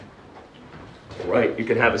Right, you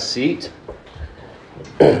can have a seat.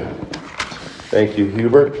 Thank you,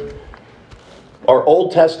 Hubert. Our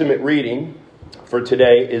Old Testament reading for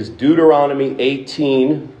today is Deuteronomy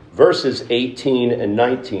 18, verses 18 and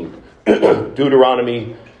 19.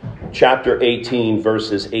 Deuteronomy chapter 18,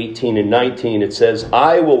 verses 18 and 19. It says,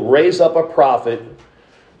 I will raise up a prophet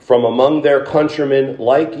from among their countrymen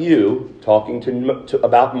like you, talking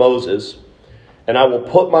about Moses, and I will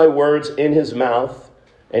put my words in his mouth,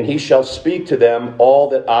 and he shall speak to them all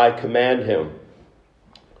that I command him.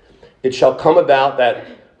 It shall come about that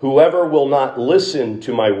whoever will not listen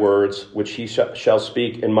to my words, which he shall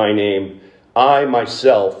speak in my name, I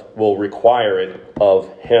myself will require it of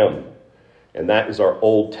him. And that is our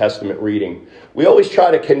Old Testament reading. We always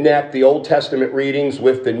try to connect the Old Testament readings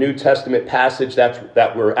with the New Testament passage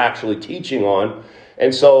that we're actually teaching on.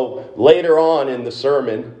 And so later on in the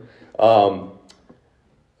sermon,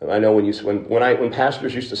 I know when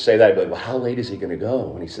pastors used to say that, I'd be like, well, how late is he going to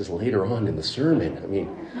go? And he says, later on in the sermon. I mean,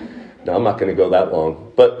 no, I'm not going to go that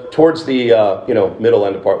long. But towards the middle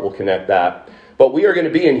end part, we'll connect that. But we are going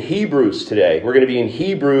to be in Hebrews today. We're going to be in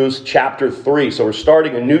Hebrews chapter 3. So we're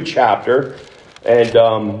starting a new chapter.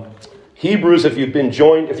 And Hebrews, if you've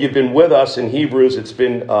been with us in Hebrews, it's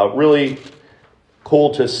been really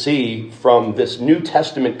cool to see from this New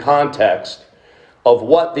Testament context of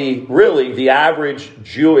what the average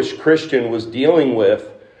Jewish Christian was dealing with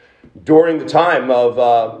during the time of,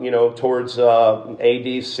 towards AD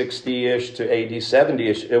 60-ish to AD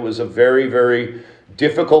 70-ish. It was a very, very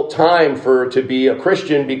difficult time to be a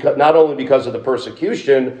Christian, because not only because of the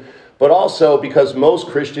persecution, but also because most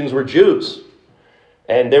Christians were Jews.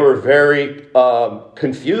 And they were very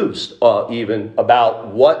confused even about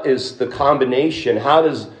what is the combination. How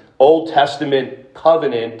does Old Testament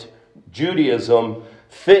covenant Judaism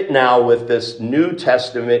fit now with this New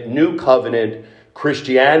Testament, New Covenant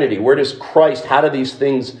Christianity? Where does Christ, how do these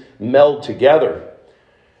things meld together?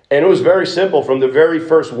 And it was very simple. From the very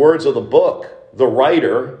first words of the book, the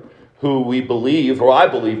writer, who we believe, or I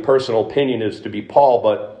believe, personal opinion is to be Paul,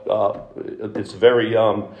 but it's very,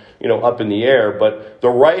 up in the air. But the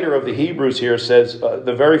writer of the Hebrews here says,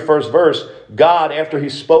 the very first verse, God, after he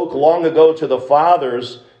spoke long ago to the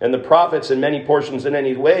fathers and the prophets in many portions, in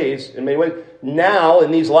many ways, now in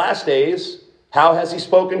these last days, how has he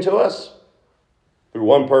spoken to us? Through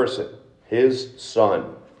one person, his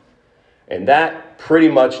Son. And that pretty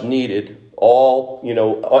much needed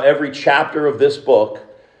every chapter of this book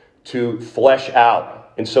to flesh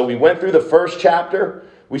out. And so we went through the first chapter.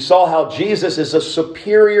 We saw how Jesus is a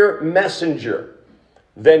superior messenger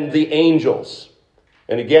than the angels.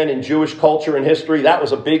 And again, in Jewish culture and history, that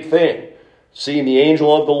was a big thing. Seeing the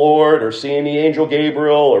angel of the Lord, or seeing the angel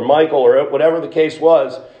Gabriel or Michael, or whatever the case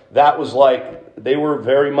was, that was like they were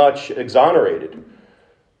very much exonerated.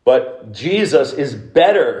 But Jesus is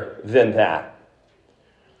better than that.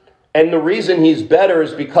 And the reason he's better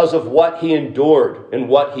is because of what he endured and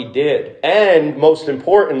what he did. And most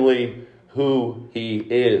importantly, who he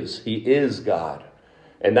is. He is God.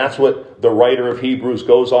 And that's what the writer of Hebrews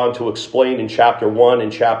goes on to explain in chapter 1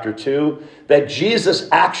 and chapter 2. That Jesus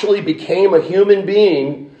actually became a human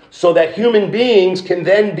being so that human beings can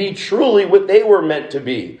then be truly what they were meant to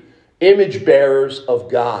be. Image bearers of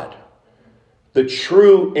God. The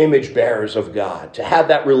true image bearers of God, to have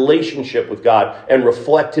that relationship with God and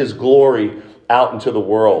reflect his glory out into the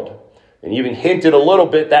world. And even hinted a little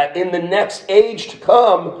bit that in the next age to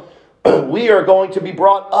come, we are going to be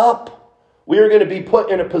brought up. We are going to be put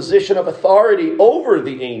in a position of authority over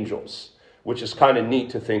the angels, which is kind of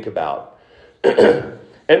neat to think about. And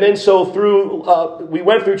then we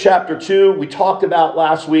went through chapter 2. We talked about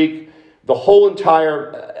last week the whole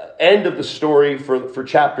entire end of the story for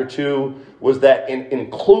chapter 2 was that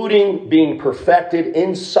including being perfected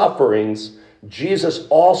in sufferings, Jesus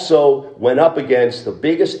also went up against the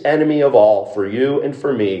biggest enemy of all for you and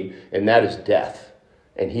for me, and that is death.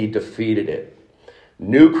 And he defeated it.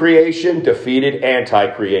 New creation defeated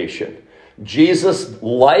anti-creation. Jesus'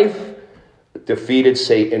 life defeated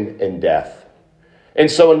Satan and death. And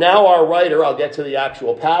so now our writer, I'll get to the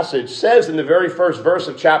actual passage, says in the very first verse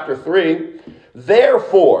of chapter 3,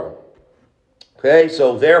 therefore, okay,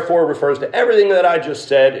 so therefore refers to everything that I just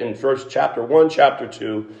said in first chapter 1, chapter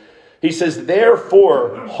 2. He says,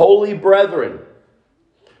 therefore, holy brethren,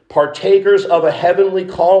 partakers of a heavenly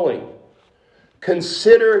calling,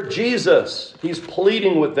 consider Jesus. He's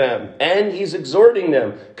pleading with them and he's exhorting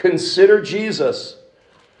them. Consider Jesus.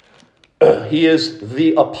 He is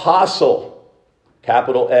the apostle,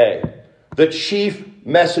 capital A, the chief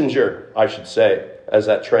messenger, I should say, as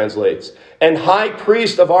that translates, and high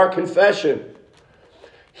priest of our confession.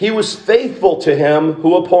 He was faithful to him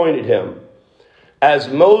who appointed him, as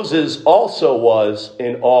Moses also was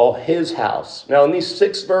in all his house. Now, in these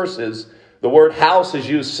 6 verses, the word house is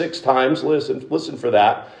used 6 times. Listen for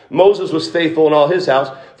that. Moses was faithful in all his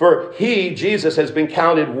house, for he, Jesus, has been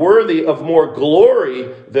counted worthy of more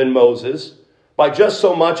glory than Moses, by just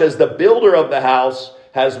so much as the builder of the house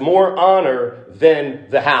has more honor than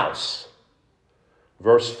the house.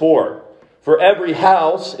 Verse 4, for every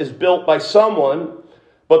house is built by someone,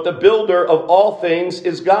 but the builder of all things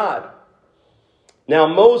is God. Now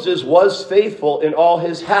Moses was faithful in all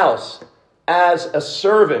his house as a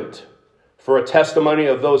servant for a testimony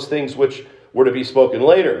of those things which were to be spoken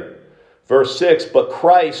later. Verse 6, but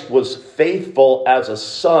Christ was faithful as a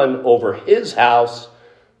son over his house,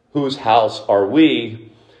 whose house are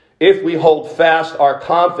we, if we hold fast our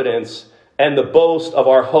confidence and the boast of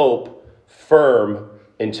our hope firm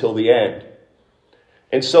until the end.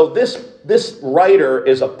 And so this writer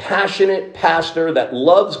is a passionate pastor that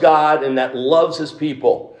loves God and that loves his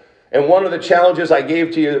people. And one of the challenges I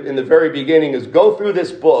gave to you in the very beginning is go through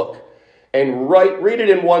this book and read it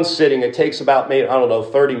in one sitting. It takes about, maybe,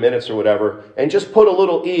 30 minutes or whatever. And just put a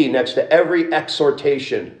little E next to every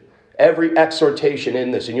exhortation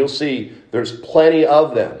in this. And you'll see there's plenty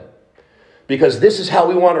of them. Because this is how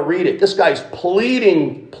we want to read it. This guy's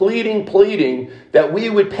pleading that we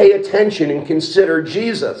would pay attention and consider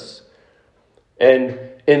Jesus. And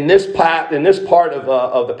in this part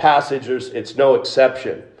of the passage, it's no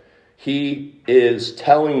exception. He is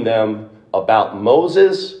telling them about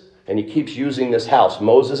Moses, and he keeps using this house.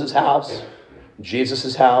 Moses' house,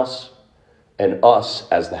 Jesus' house, and us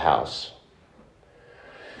as the house.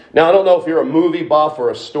 Now, I don't know if you're a movie buff or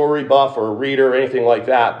a story buff or a reader or anything like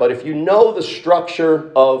that, but if you know the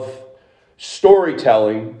structure of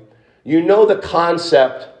storytelling, you know the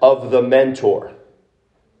concept of the mentor.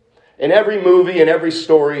 In every movie and every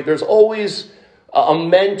story, there's always a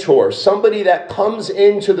mentor, somebody that comes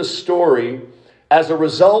into the story as a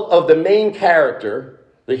result of the main character,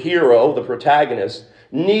 the hero, the protagonist,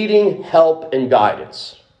 needing help and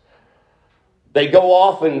guidance. They go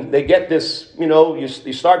off and they get this,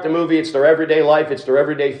 you start the movie, it's their everyday life, it's their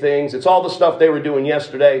everyday things. It's all the stuff they were doing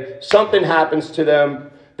yesterday. Something happens to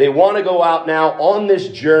them. They want to go out now on this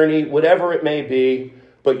journey, whatever it may be.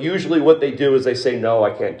 But usually what they do is they say, no,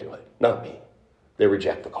 I can't do it. Not me. They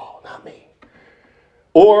reject the call, not me.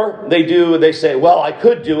 Or they say, well, I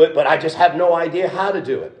could do it, but I just have no idea how to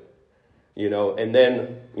do it. And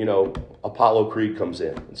then, Apollo Creed comes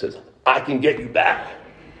in and says, I can get you back,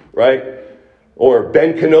 right? Or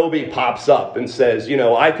Ben Kenobi pops up and says,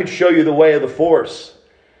 I could show you the way of the Force,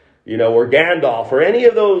 or Gandalf, or any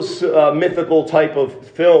of those mythical type of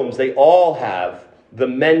films. They all have the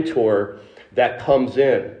mentor that comes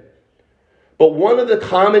in. But one of the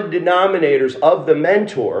common denominators of the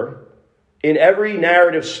mentor in every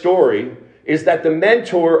narrative story is that the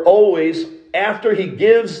mentor always, after he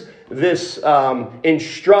gives this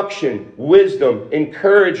instruction, wisdom,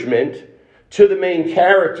 encouragement to the main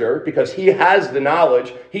character, because he has the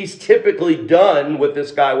knowledge, he's typically done what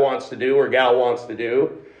this guy wants to do or gal wants to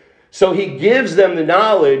do. So he gives them the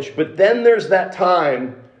knowledge, but then there's that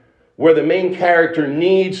time where the main character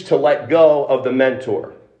needs to let go of the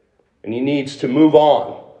mentor. And he needs to move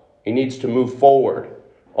on. He needs to move forward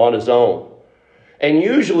on his own. And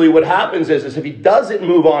usually what happens is if he doesn't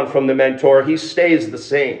move on from the mentor, he stays the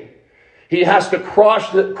same. He has to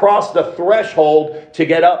cross the threshold to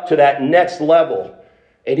get up to that next level.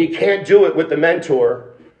 And he can't do it with the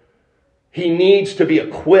mentor. He needs to be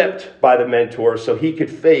equipped by the mentor so he could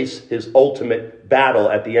face his ultimate battle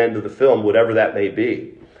at the end of the film, whatever that may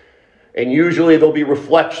be. And usually there'll be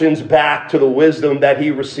reflections back to the wisdom that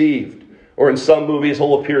he received. Or in some movies,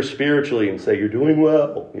 he'll appear spiritually and say, you're doing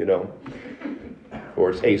well, Of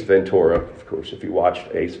course, Ace Ventura, if you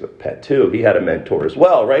watched Ace Pet 2, he had a mentor as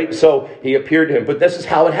well, right? So he appeared to him. But this is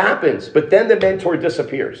how it happens. But then the mentor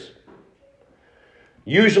disappears.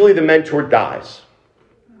 Usually the mentor dies.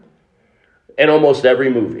 In almost every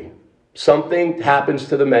movie. Something happens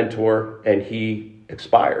to the mentor and he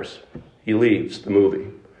expires. He leaves the movie.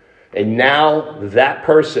 And now that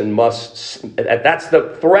person that's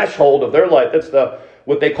the threshold of their life. That's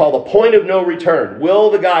what they call the point of no return.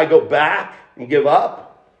 Will the guy go back and give up?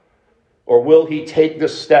 Or will he take the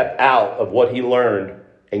step out of what he learned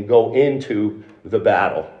and go into the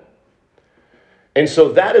battle? And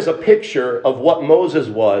so that is a picture of what Moses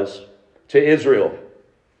was to Israel.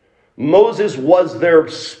 Moses was their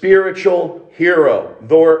spiritual hero,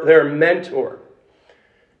 their mentor.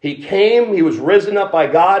 He came, he was risen up by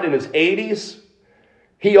God in his 80s.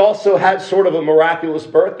 He also had sort of a miraculous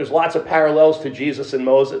birth. There's lots of parallels to Jesus and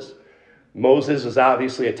Moses. Moses is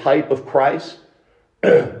obviously a type of Christ.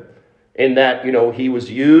 in that, he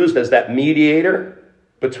was used as that mediator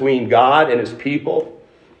between God and his people.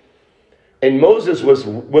 And Moses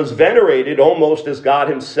was venerated almost as God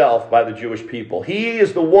himself by the Jewish people. He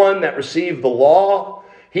is the one that received the law.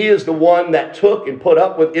 He is the one that took and put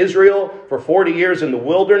up with Israel for 40 years in the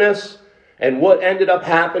wilderness. And what ended up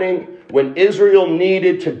happening when Israel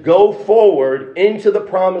needed to go forward into the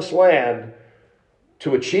promised land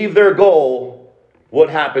to achieve their goal, what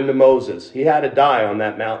happened to Moses? He had to die on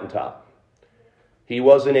that mountaintop. He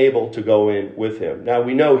wasn't able to go in with him. Now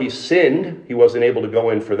we know he sinned. He wasn't able to go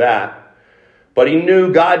in for that. But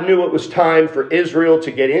God knew it was time for Israel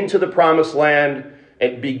to get into the promised land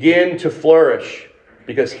and begin to flourish,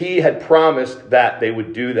 because he had promised that they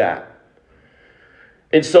would do that.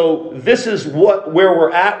 And so this is where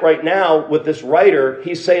we're at right now with this writer.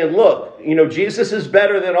 He's saying, look, Jesus is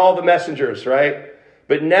better than all the messengers, right?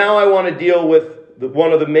 But now I want to deal with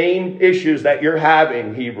one of the main issues that you're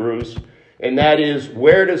having, Hebrews, and that is,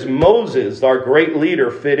 where does Moses, our great leader,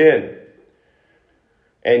 fit in?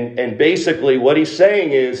 And basically what he's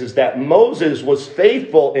saying is that Moses was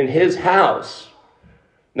faithful in his house.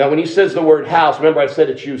 Now, when he says the word house, remember I said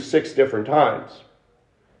it's used 6 different times.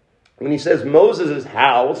 When he says Moses'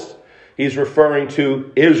 house, he's referring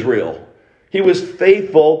to Israel. He was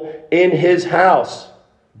faithful in his house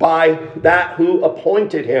by that who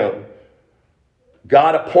appointed him.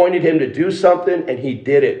 God appointed him to do something, and he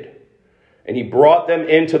did it. And he brought them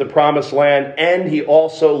into the promised land, and he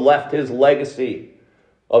also left his legacy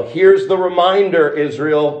of, here's the reminder,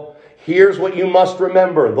 Israel. Here's what you must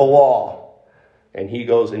remember, the law. And he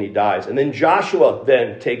goes and he dies. And then Joshua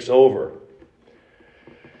then takes over.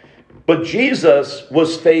 But Jesus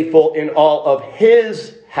was faithful in all of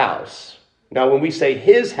his house. Now, when we say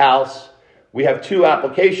his house, we have 2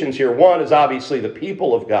 applications here. One is obviously the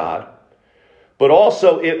people of God. But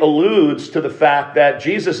also it alludes to the fact that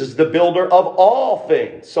Jesus is the builder of all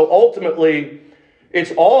things. So ultimately,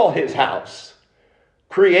 it's all his house.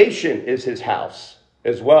 Creation is his house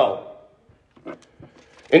as well.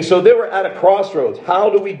 And so they were at a crossroads. How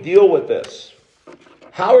do we deal with this?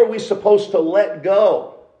 How are we supposed to let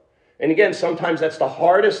go? And again, sometimes that's the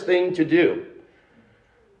hardest thing to do.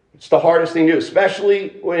 It's the hardest thing to do,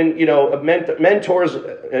 especially when, mentors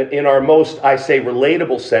in our most, I say,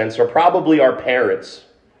 relatable sense are probably our parents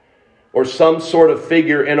or some sort of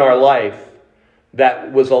figure in our life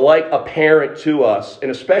that was like a parent to us,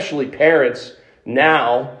 and especially parents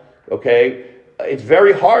now, okay, it's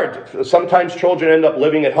very hard. Sometimes children end up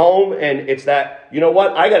living at home, and it's that,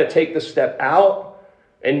 I got to take this step out.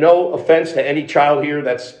 And no offense to any child here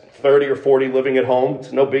that's 30 or 40 living at home.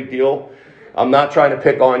 It's no big deal. I'm not trying to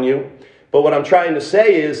pick on you. But what I'm trying to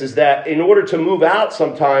say is that in order to move out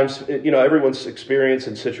sometimes, everyone's experience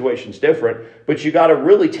and situation's different, but you got to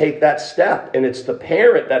really take that step. And it's the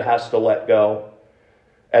parent that has to let go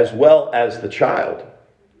as well as the child.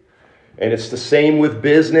 And it's the same with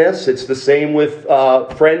business. It's the same with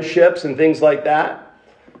friendships and things like that.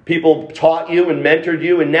 People taught you and mentored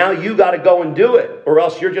you, and now you got to go and do it, or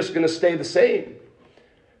else you're just going to stay the same.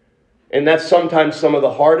 And that's sometimes some of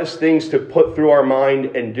the hardest things to put through our mind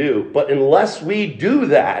and do. But unless we do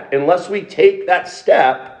that, unless we take that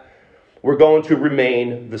step, we're going to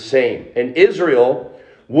remain the same. And Israel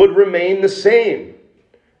would remain the same.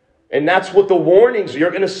 And that's what the warnings you're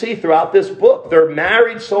going to see throughout this book. They're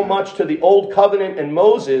married so much to the old covenant and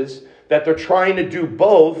Moses that they're trying to do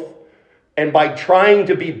both. And by trying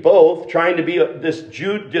to be both, trying to be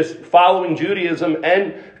this following Judaism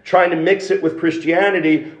and trying to mix it with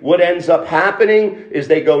Christianity, what ends up happening is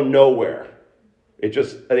they go nowhere. They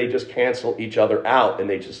just cancel each other out, and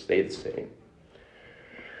they just stay the same.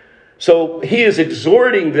 So he is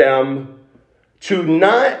exhorting them to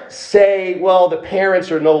not say, well, the parents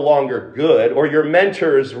are no longer good, or your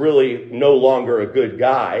mentor is really no longer a good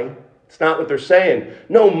guy. It's not what they're saying.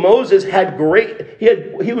 No, Moses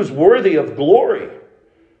he was worthy of glory.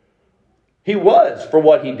 He was for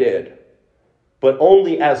what he did, but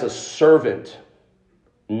only as a servant,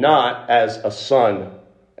 not as a son,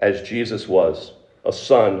 as Jesus was, a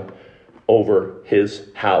son over his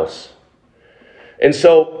house. And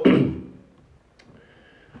so,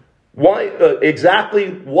 what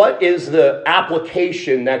is the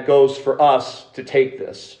application that goes for us to take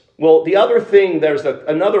this? Well, the other thing, there's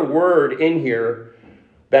another word in here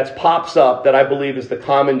that pops up that I believe is the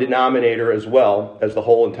common denominator as well as the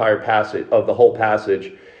whole entire passage of the whole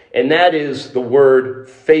passage, and that is the word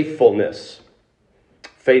faithfulness.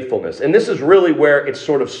 Faithfulness. And this is really where it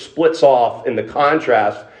sort of splits off in the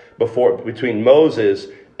contrast between Moses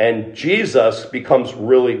and Jesus becomes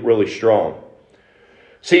really, really strong.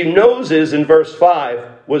 See, Moses in verse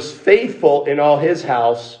 5 was faithful in all his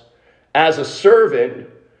house, as a servant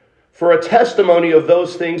for a testimony of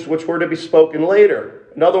those things which were to be spoken later.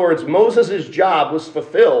 In other words, Moses' job was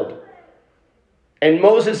fulfilled. And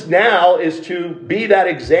Moses now is to be that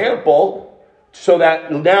example, so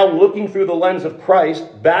that now looking through the lens of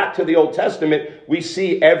Christ back to the Old Testament, we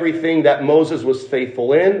see everything that Moses was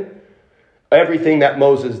faithful in, everything that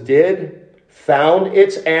Moses did, found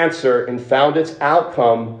its answer and found its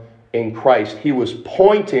outcome in Christ. He was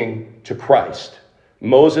pointing to Christ.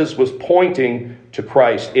 Moses was pointing to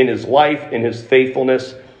Christ in his life, in his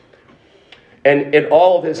faithfulness. And in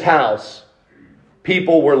all of his house,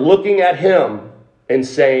 people were looking at him and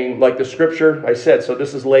saying, like the scripture I said, so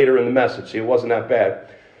this is later in the message, see, it wasn't that bad.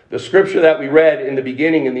 The scripture that we read in the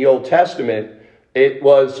beginning in the Old Testament, it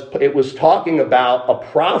was talking about a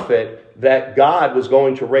prophet that God was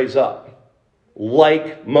going to raise up,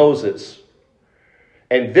 like Moses.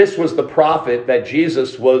 And this was the prophet that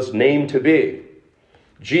Jesus was named to be.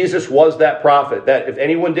 Jesus was that prophet, that if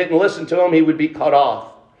anyone didn't listen to him, he would be cut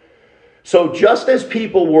off. So just as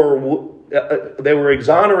people they were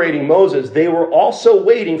exonerating Moses, they were also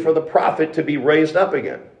waiting for the prophet to be raised up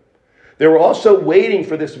again. They were also waiting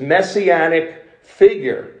for this messianic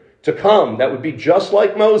figure to come that would be just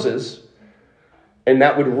like Moses and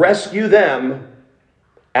that would rescue them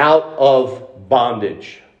out of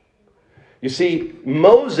bondage. You see,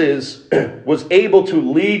 Moses was able to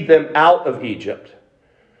lead them out of Egypt.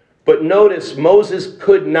 But notice, Moses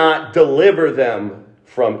could not deliver them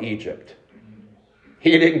from Egypt.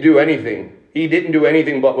 He didn't do anything. He didn't do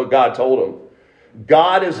anything but what God told him.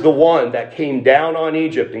 God is the one that came down on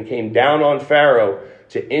Egypt and came down on Pharaoh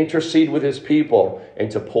to intercede with his people and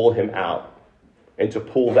to pull him out. And to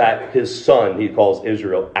pull his son, he calls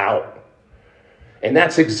Israel, out. And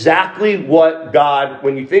that's exactly what God,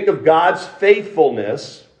 when you think of God's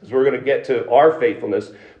faithfulness, because we're going to get to our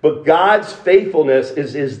faithfulness, but God's faithfulness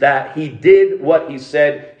is that he did what he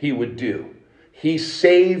said he would do. He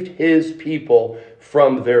saved his people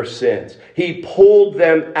from their sins. He pulled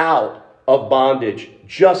them out of bondage,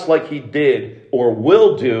 just like he did or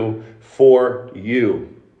will do for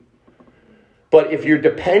you. But if you're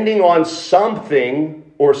depending on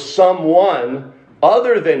something or someone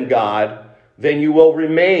other than God, then you will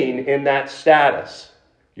remain in that status.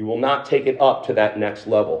 You will not take it up to that next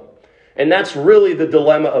level. And that's really the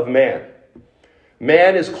dilemma of man.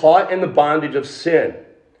 Man is caught in the bondage of sin.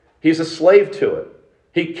 He's a slave to it.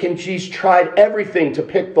 He's tried everything to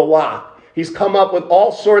pick the lock. He's come up with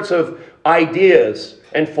all sorts of ideas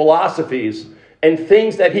and philosophies and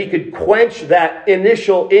things that he could quench that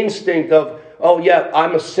initial instinct of, oh yeah,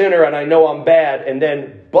 I'm a sinner and I know I'm bad. And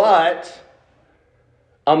then, but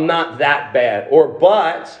I'm not that bad. Or,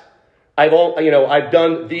 but I've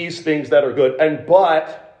done these things that are good. And,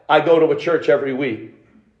 but I go to a church every week.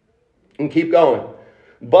 And keep going.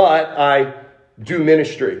 But I do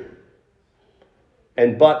ministry.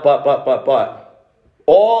 And but.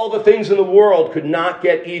 All the things in the world could not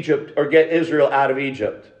get Egypt or get Israel out of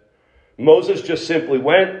Egypt. Moses just simply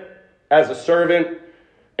went as a servant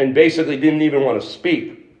and basically didn't even want to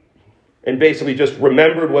speak. And basically just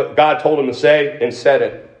remembered what God told him to say and said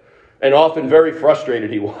it. And often very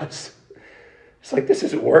frustrated he was. It's like, this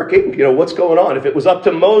isn't working. What's going on? If it was up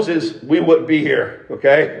to Moses, we wouldn't be here.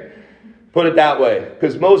 Okay? Put it that way.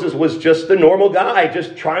 Because Moses was just the normal guy,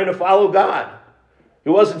 just trying to follow God. It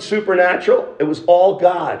wasn't supernatural. It was all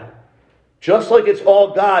God. Just like it's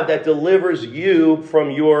all God that delivers you from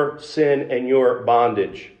your sin and your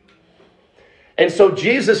bondage. And so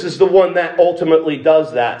Jesus is the one that ultimately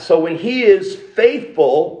does that. So when he is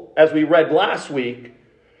faithful, as we read last week,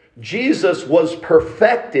 Jesus was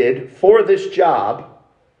perfected for this job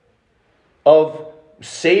of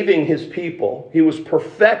saving his people. He was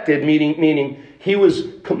perfected, meaning he was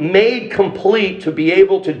made complete to be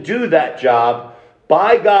able to do that job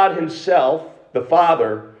by God himself, the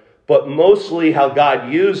Father, but mostly how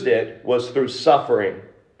God used it was through suffering.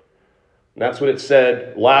 And that's what it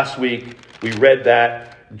said last week. We read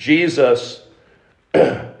that Jesus,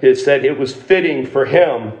 it said it was fitting for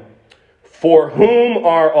him, for whom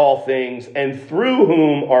are all things, and through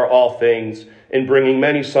whom are all things, in bringing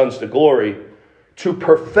many sons to glory, to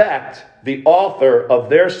perfect the author of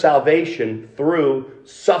their salvation through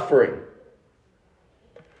suffering.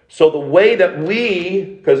 So the way that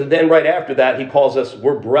because then right after that, he calls us,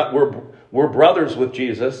 we're brothers with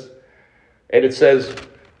Jesus. And it says,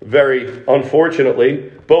 very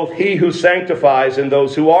unfortunately, both he who sanctifies and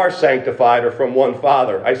those who are sanctified are from one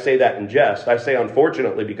Father. I say that in jest. I say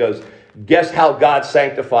unfortunately because guess how God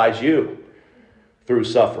sanctifies you? Through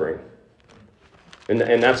suffering. And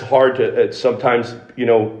that's hard to, sometimes,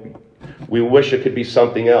 we wish it could be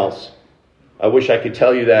something else. I wish I could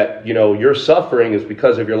tell you that, your suffering is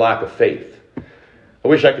because of your lack of faith. I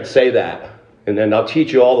wish I could say that. And then I'll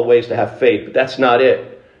teach you all the ways to have faith, but that's not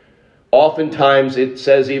it. Oftentimes it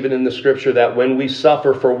says even in the scripture that when we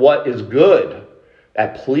suffer for what is good,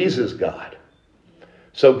 that pleases God.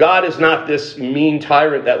 So God is not this mean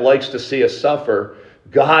tyrant that likes to see us suffer.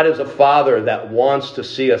 God is a father that wants to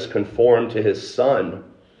see us conform to his son.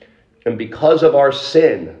 And because of our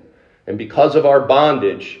sin and because of our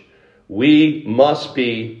bondage, we must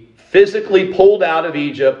be physically pulled out of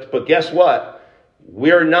Egypt. But guess what?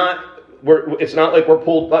 It's not like we're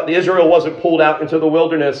pulled. Israel wasn't pulled out into the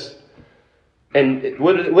wilderness. And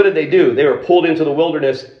what did they do? They were pulled into the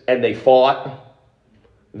wilderness and they fought.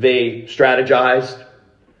 They strategized.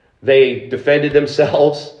 They defended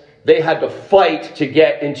themselves. They had to fight to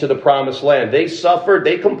get into the promised land. They suffered.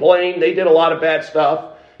 They complained. They did a lot of bad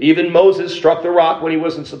stuff. Even Moses struck the rock when he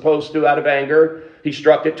wasn't supposed to out of anger. He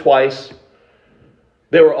struck it twice.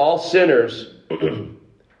 They were all sinners.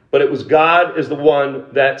 But it was God is the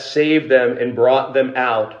one that saved them and brought them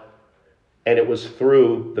out. And it was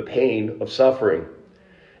through the pain of suffering.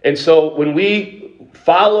 And so when we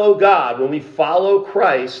follow God, when we follow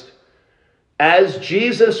Christ, as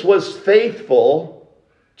Jesus was faithful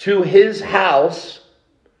to his house,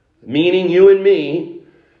 meaning you and me,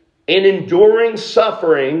 in enduring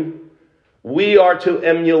suffering, we are to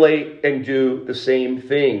emulate and do the same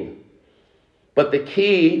thing. But the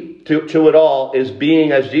key to it all is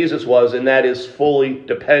being as Jesus was, and that is fully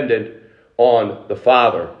dependent on the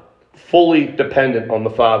Father. Fully dependent on the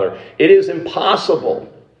Father. It is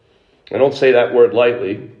impossible, I don't say that word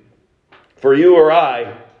lightly, for you or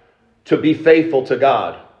I to be faithful to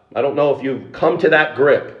God. I don't know if you've come to that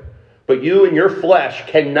grip, but you and your flesh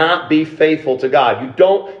cannot be faithful to God. You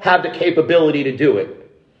don't have the capability to do it.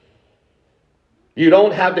 You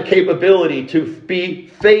don't have the capability to be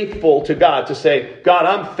faithful to God, to say, God,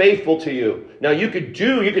 I'm faithful to you. Now you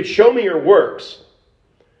could show me your works,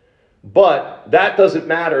 but that doesn't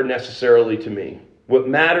matter necessarily to me. What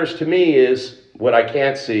matters to me is what I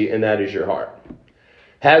can't see, and that is your heart.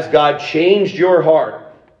 Has God changed your heart?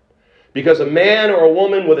 Because a man or a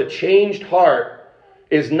woman with a changed heart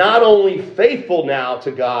is not only faithful now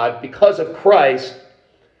to God because of Christ,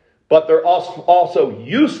 but they're also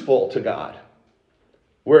useful to God.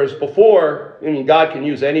 Whereas before, God can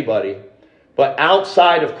use anybody, but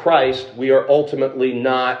outside of Christ, we are ultimately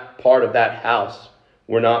not part of that house.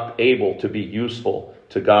 We're not able to be useful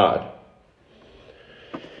to God.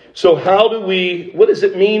 So what does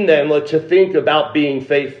it mean then to think about being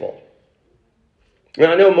faithful?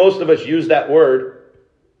 Now, I know most of us use that word.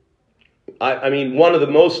 I mean, one of the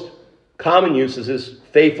most common uses is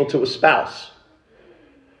faithful to a spouse.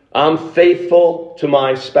 I'm faithful to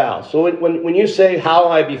my spouse. So when you say, how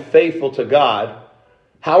I be faithful to God,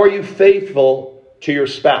 how are you faithful to your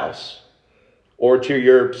spouse or to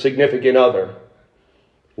your significant other?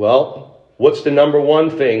 Well, what's the number one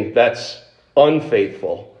thing that's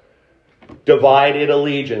unfaithful? Divided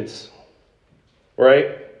allegiance.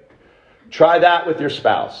 Right? Try that with your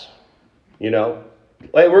spouse. Hey,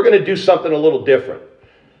 we're going to do something a little different.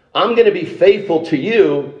 I'm going to be faithful to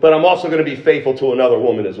you, but I'm also going to be faithful to another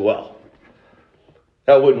woman as well.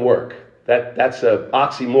 That wouldn't work. That's an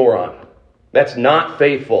oxymoron. That's not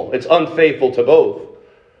faithful. It's unfaithful to both.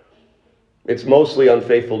 It's mostly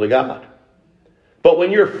unfaithful to God. But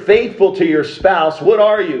when you're faithful to your spouse, what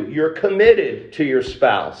are you? You're committed to your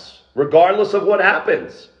spouse, regardless of what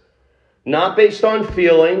happens. Not based on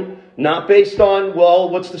feeling, not based on,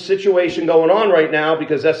 what's the situation going on right now,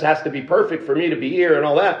 because this has to be perfect for me to be here and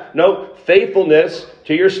all that. No, faithfulness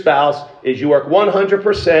to your spouse is you are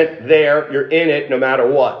 100% there, you're in it no matter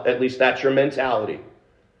what. At least that's your mentality.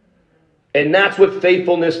 And that's what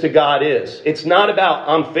faithfulness to God is. It's not about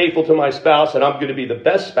I'm faithful to my spouse and I'm going to be the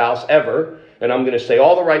best spouse ever, and I'm going to say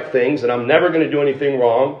all the right things, and I'm never going to do anything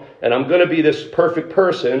wrong, and I'm going to be this perfect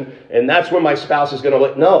person, and that's where my spouse is going to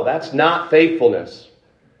look. No, that's not faithfulness.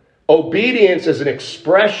 Obedience is an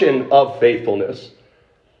expression of faithfulness,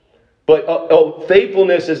 but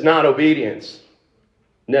faithfulness is not obedience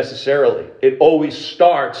necessarily. It always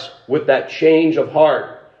starts with that change of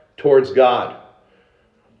heart towards God.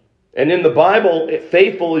 And in the Bible,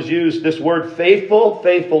 faithful is used, this word faithful,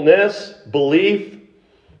 faithfulness, belief,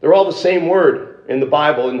 they're all the same word in the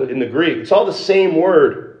Bible, in the Greek. It's all the same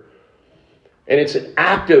word. And it's an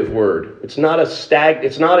active word. It's not a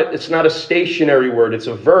stationary word. It's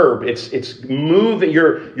a verb. It's moving.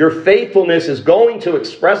 Your faithfulness is going to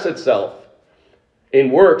express itself in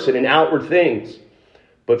works and in outward things.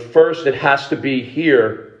 But first it has to be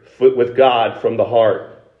here with God from the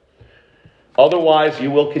heart. Otherwise, you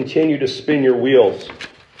will continue to spin your wheels.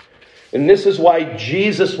 And this is why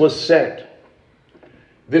Jesus was sent.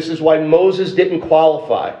 This is why Moses didn't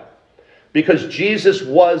qualify. Because Jesus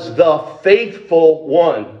was the faithful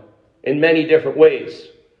one in many different ways.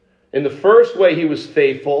 In the first way he was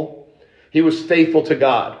faithful to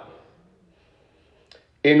God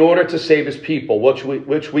in order to save his people,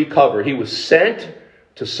 which we covered. He was sent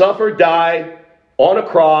to suffer, die on a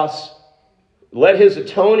cross, let his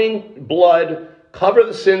atoning blood cover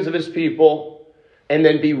the sins of his people, and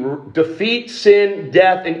then defeat sin,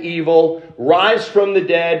 death, and evil, rise from the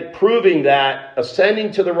dead, proving that,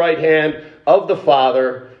 ascending to the right hand of the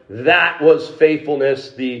Father. That was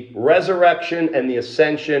faithfulness. The resurrection and the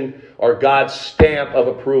ascension are God's stamp of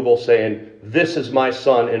approval, saying, this is my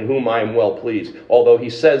Son in whom I am well pleased. Although he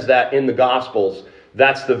says that in the Gospels,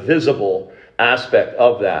 that's the visible aspect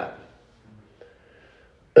of that.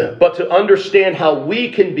 But to understand how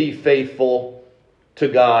we can be faithful to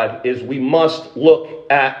God is we must look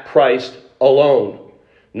at Christ alone,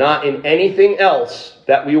 not in anything else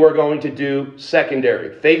that we were going to do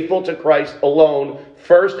secondary. Faithful to Christ alone,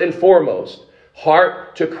 first and foremost.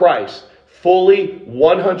 Heart to Christ. Fully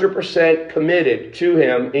 100% committed to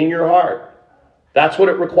him in your heart. That's what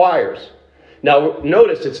it requires. Now,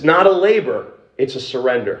 notice it's not a labor, it's a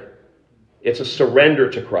surrender. It's a surrender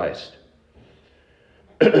to Christ.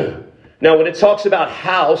 Now, when it talks about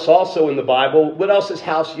house also in the Bible, what else is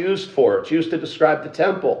house used for? It's used to describe the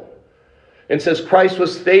temple. And says Christ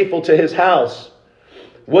was faithful to his house.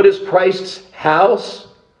 What is Christ's house?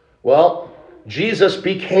 Well, Jesus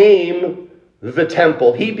became the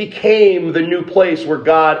temple. He became the new place where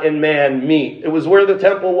God and man meet. It was where the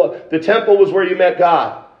temple was. The temple was where you met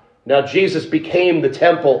God. Now Jesus became the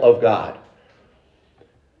temple of God.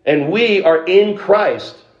 And we are in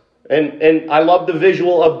Christ. And I love the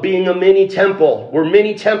visual of being a mini temple. We're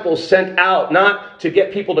mini temples sent out, not to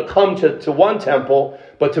get people to come to one temple,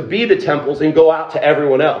 but to be the temples and go out to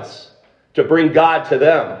everyone else. To bring God to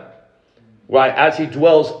them. Right? As he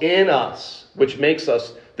dwells in us, which makes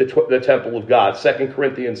us the temple of God. 2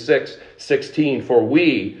 Corinthians 6:16. For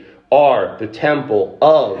we are the temple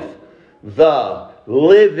of the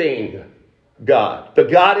living God. The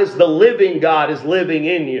God is the living God is living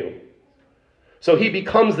in you. So he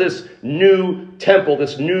becomes this new temple,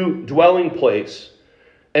 this new dwelling place.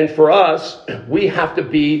 And for us, we have to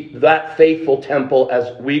be that faithful temple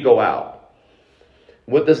as we go out.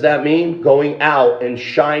 What does that mean? Going out and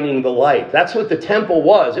shining the light. That's what the temple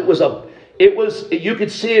was. You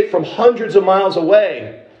could see it from hundreds of miles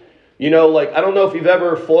away. You know, like, I don't know if you've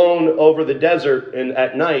ever flown over the desert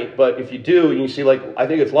at night, but if you do, and you see, like, I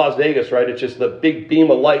think it's Las Vegas, right? It's just the big beam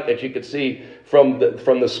of light that you could see from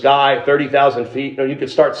the sky, 30,000 feet. You could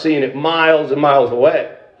start seeing it miles and miles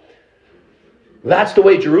away. That's the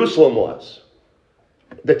way Jerusalem was.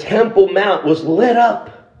 The Temple Mount was lit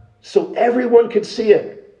up so everyone could see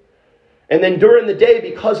it. And then during the day,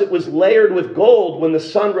 because it was layered with gold, when the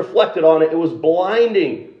sun reflected on it, it was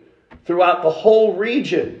blinding throughout the whole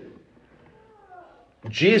region.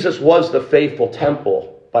 Jesus was the faithful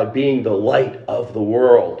temple by being the light of the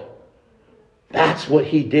world. That's what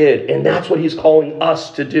he did, and that's what he's calling us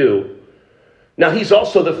to do. Now, he's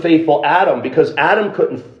also the faithful Adam, because Adam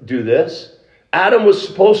couldn't do this. Adam was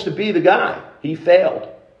supposed to be the guy. He failed.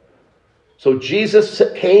 So Jesus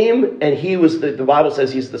came, and he was the Bible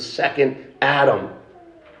says he's the second Adam,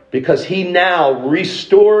 because he now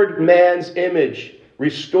restored man's image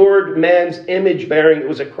bearing. It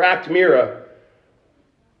was a cracked mirror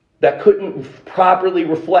that couldn't properly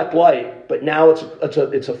reflect light, but now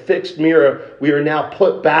it's a fixed mirror. We are now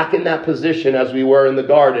put back in that position as we were in the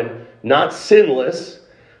garden, not sinless,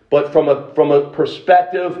 but from a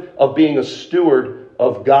perspective of being a steward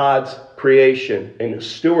of God's creation and a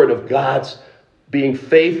steward of God's being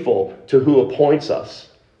faithful to who appoints us.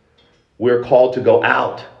 We're called to go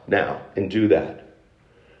out now and do that.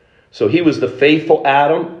 So he was the faithful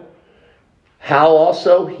Adam. How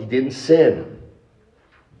also? He didn't sin.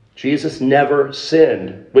 Jesus never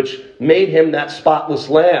sinned, which made him that spotless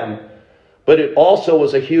lamb. But it also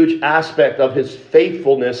was a huge aspect of his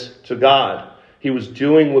faithfulness to God. He was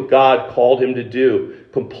doing what God called him to do,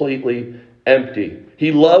 completely empty.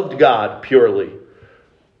 He loved God purely.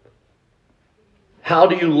 How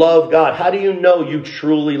do you love God? How do you know you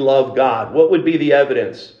truly love God? What would be the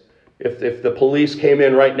evidence if the police came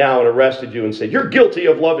in right now and arrested you and said, you're guilty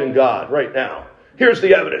of loving God right now? Here's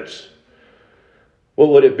the evidence. What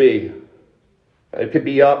would it be? It could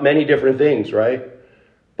be many different things, right?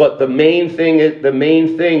 But the main thing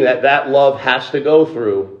that love has to go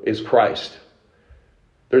through is Christ.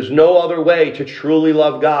 There's no other way to truly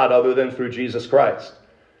love God other than through Jesus Christ.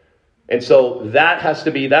 And so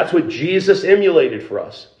that's what Jesus emulated for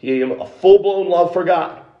us. He had a full-blown love for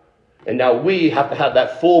God. And now we have to have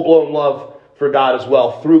that full-blown love for God as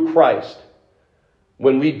well through Christ.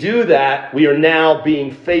 When we do that, we are now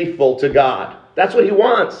being faithful to God. That's what he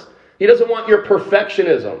wants. He doesn't want your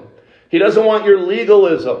perfectionism. He doesn't want your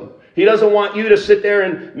legalism. He doesn't want you to sit there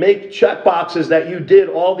and make check boxes that you did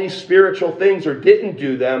all these spiritual things or didn't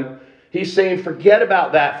do them. He's saying, forget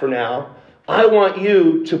about that for now. I want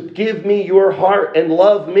you to give me your heart and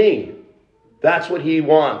love me. That's what he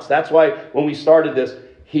wants. That's why when we started this,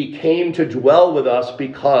 he came to dwell with us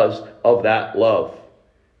because of that love.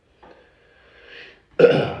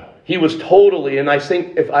 He was totally, and I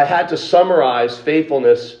think if I had to summarize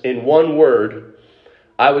faithfulness in one word,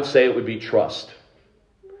 I would say it would be trust.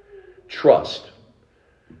 Trust.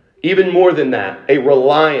 Even more than that, a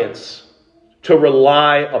reliance, to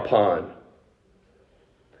rely upon.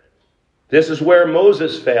 This is where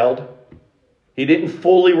Moses failed. He didn't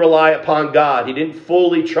fully rely upon God. He didn't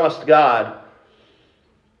fully trust God.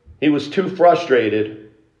 He was too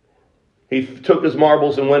frustrated. He took his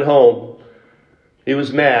marbles and went home. He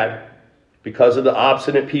was mad because of the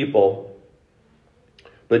obstinate people.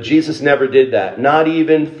 But Jesus never did that. Not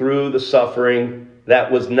even through the suffering.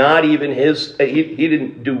 That was not even his. He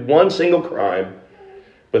didn't do one single crime.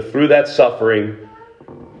 But through that suffering,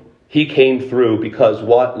 he came through, because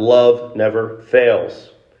what? Love never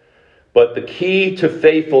fails. But the key to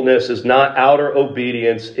faithfulness is not outer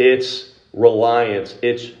obedience. It's reliance.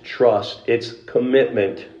 It's trust. It's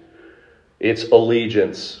commitment. It's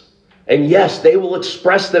allegiance. And yes, they will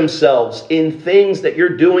express themselves in things that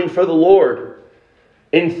you're doing for the Lord.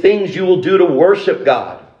 In things you will do to worship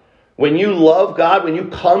God. When you love God, when you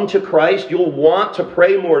come to Christ, you'll want to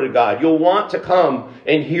pray more to God. You'll want to come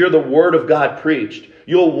and hear the Word of God preached.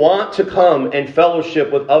 You'll want to come and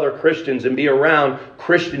fellowship with other Christians and be around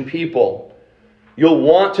Christian people. You'll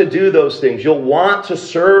want to do those things. You'll want to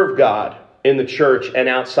serve God in the church and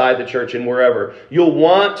outside the church and wherever. You'll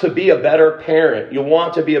want to be a better parent. You'll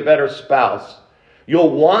want to be a better spouse.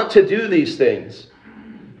 You'll want to do these things.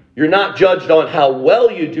 You're not judged on how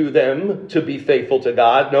well you do them to be faithful to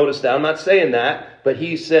God. Notice that. I'm not saying that. But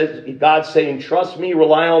he says, God's saying, trust me,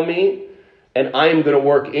 rely on me, and I'm going to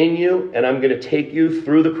work in you, and I'm going to take you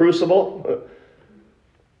through the crucible.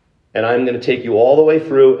 And I'm going to take you all the way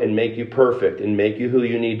through and make you perfect and make you who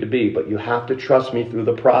you need to be. But you have to trust me through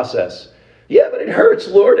the process. Yeah, but it hurts,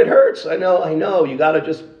 Lord. It hurts. I know. You got to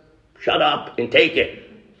just shut up and take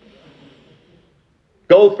it.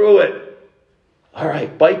 Go through it. All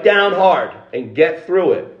right, bite down hard and get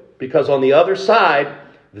through it. Because on the other side,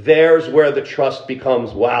 there's where the trust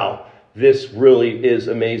becomes, wow, this really is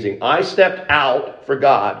amazing. I stepped out for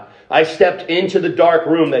God. I stepped into the dark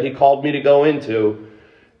room that he called me to go into.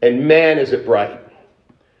 And man, is it bright.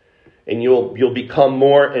 And you'll become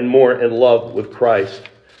more and more in love with Christ.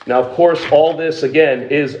 Now, of course, all this, again,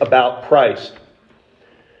 is about Christ.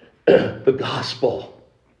 The gospel.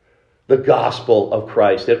 The gospel of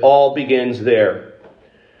Christ. It all begins there.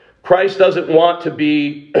 Christ doesn't want to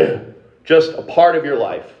be just a part of your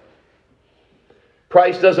life.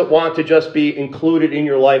 Christ doesn't want to just be included in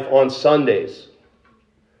your life on Sundays.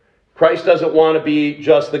 Christ doesn't want to be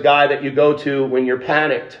just the guy that you go to when you're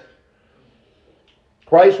panicked.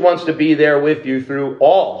 Christ wants to be there with you through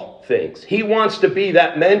all things. He wants to be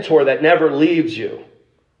that mentor that never leaves you.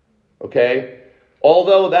 Okay?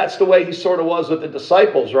 Although that's the way he sort of was with the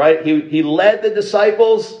disciples, right? He led the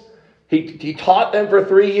disciples. He taught them for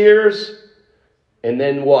 3 years. And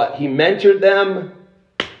then what? He mentored them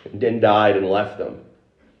and then died and left them.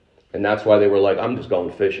 And that's why they were like, I'm just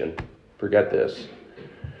going fishing. Forget this.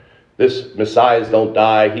 This Messiahs don't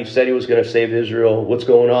die. He said he was going to save Israel. What's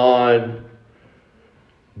going on?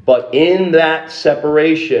 But in that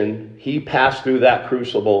separation, he passed through that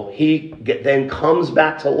crucible. He then comes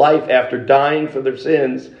back to life after dying for their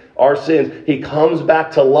sins, our sins. He comes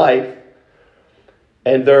back to life,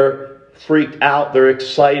 and they're freaked out. They're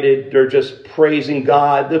excited. They're just praising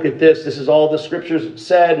God. Look at this. This is all the scriptures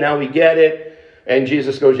said. Now we get it. And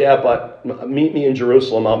Jesus goes, yeah, but meet me in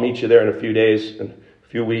Jerusalem. I'll meet you there in a few days, in a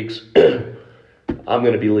few weeks. I'm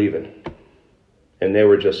going to be leaving. And they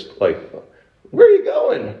were just like, where are you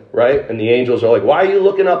going? Right? And the angels are like, why are you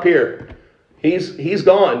looking up here? He's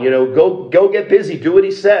gone. Go get busy. Do what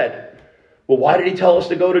he said. Well, why did he tell us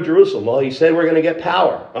to go to Jerusalem? Well, he said we're going to get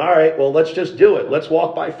power. All right, well, let's just do it. Let's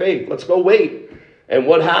walk by faith. Let's go wait. And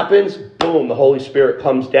what happens? Boom, the Holy Spirit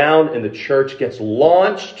comes down and the church gets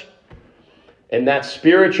launched. And that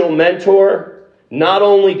spiritual mentor, not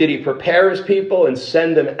only did he prepare his people and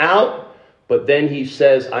send them out, but then he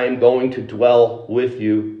says, I am going to dwell with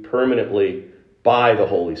you permanently by the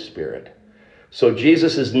Holy Spirit. So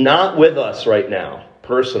Jesus is not with us right now,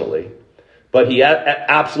 personally, but he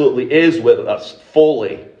absolutely is with us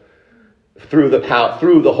fully through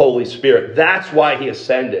the Holy Spirit. That's why he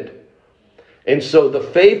ascended. And so the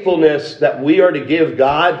faithfulness that we are to give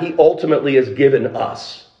God, he ultimately has given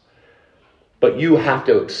us. But you have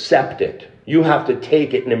to accept it. You have to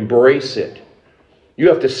take it and embrace it. You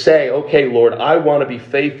have to say, okay, Lord, I want to be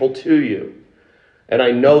faithful to you. And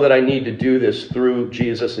I know that I need to do this through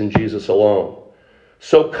Jesus and Jesus alone.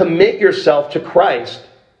 So commit yourself to Christ.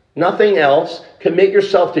 Nothing else. Commit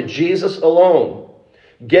yourself to Jesus alone.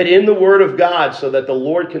 Get in the Word of God so that the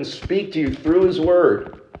Lord can speak to you through His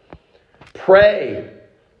Word. Pray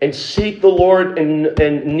and seek the Lord and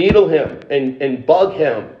needle Him and bug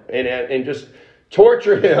Him and just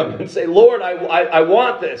torture Him and say, Lord, I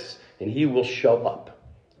want this. And He will show up.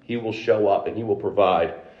 He will show up and He will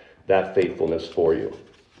provide that faithfulness for you.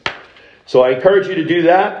 So I encourage you to do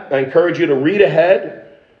that. I encourage you to read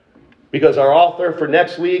ahead, because our author for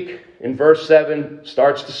next week in verse 7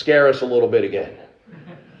 starts to scare us a little bit again.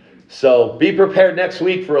 So be prepared next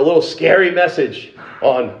week for a little scary message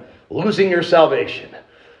on losing your salvation.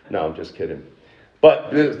 No, I'm just kidding.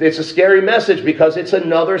 But it's a scary message because it's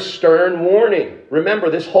another stern warning. Remember,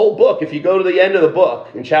 this whole book, if you go to the end of the book,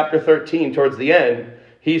 in chapter 13, towards the end,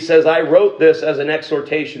 he says, I wrote this as an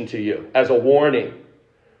exhortation to you, as a warning.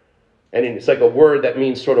 And it's like a word that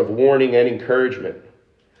means sort of warning and encouragement.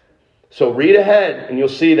 So read ahead and you'll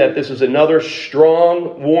see that this is another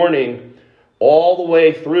strong warning all the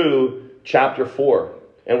way through chapter 4.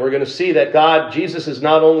 And we're going to see that Jesus is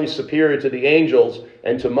not only superior to the angels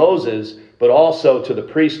and to Moses, but also to the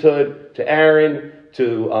priesthood, to Aaron,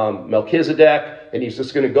 to Melchizedek. And he's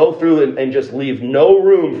just going to go through and just leave no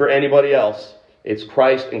room for anybody else. It's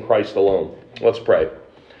Christ and Christ alone. Let's pray.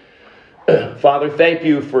 Father, thank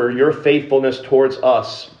you for your faithfulness towards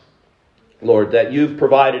us, Lord, that you've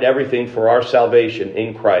provided everything for our salvation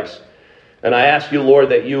in Christ. And I ask you, Lord,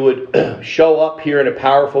 that you would show up here in a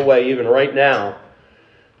powerful way, even right now,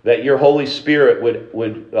 that your Holy Spirit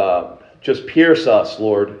would just pierce us,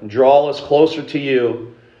 Lord, draw us closer to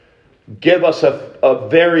you, give us a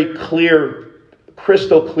very clear,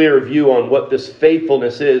 crystal clear view on what this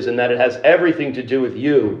faithfulness is, and that it has everything to do with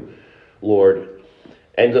you, Lord,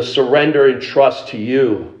 and to surrender and trust to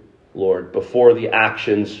you, Lord, before the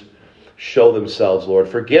actions show themselves, Lord.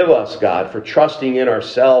 Forgive us, God, for trusting in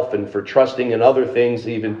ourselves and for trusting in other things,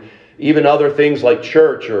 even other things like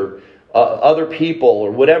church or other people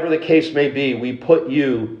or whatever the case may be. We put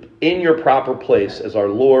you in your proper place as our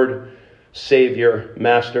Lord, Savior,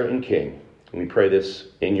 Master, and King. And we pray this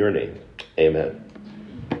in your name. Amen.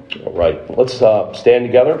 All right, let's stand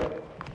together.